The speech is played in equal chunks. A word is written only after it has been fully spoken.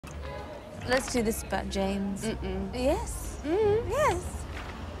Let's do this about James. Yes. Yes.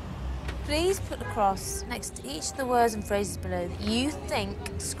 Please put a cross next to each of the words and phrases below that you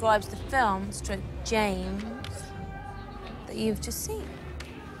think describes the film stroke James that you've just seen.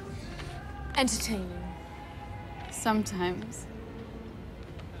 Entertaining. Sometimes.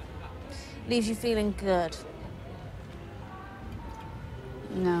 Leaves you feeling good.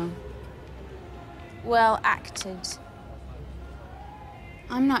 No. Well acted.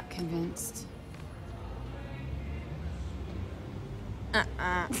 I'm not convinced.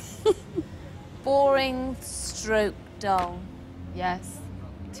 Boring stroke dull. Yes.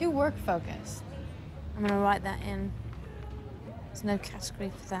 Too work-focused. I'm gonna write that in. There's no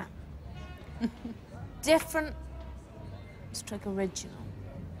category for that. Different stroke original.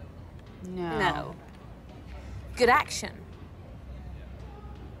 No. No. Good action.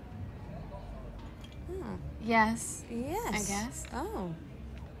 Hmm. Yes. Yes. I guess. Oh.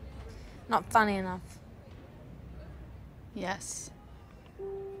 Not funny enough. Yes.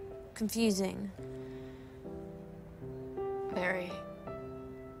 Confusing. Very.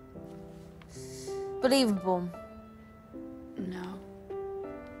 Believable. No.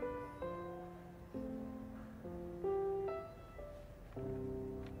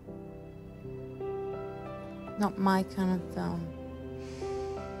 Not my kind of film.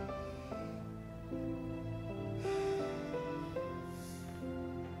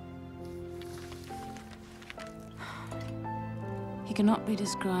 He cannot be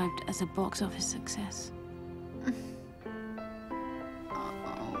described as a box office success.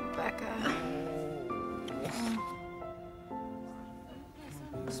 Oh, Becca.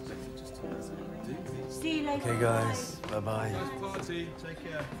 See you later. Okay, guys. Bye-bye. Party. Take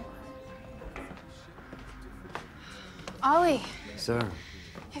care. Olly, Sir?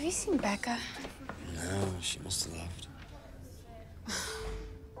 have you seen Becca? No, she must have left.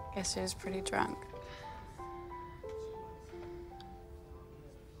 Guess she was pretty drunk.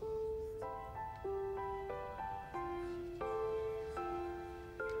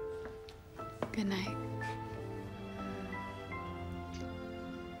 Good night.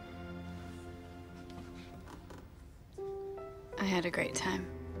 I had a great time.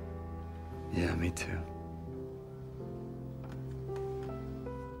 Yeah, me too.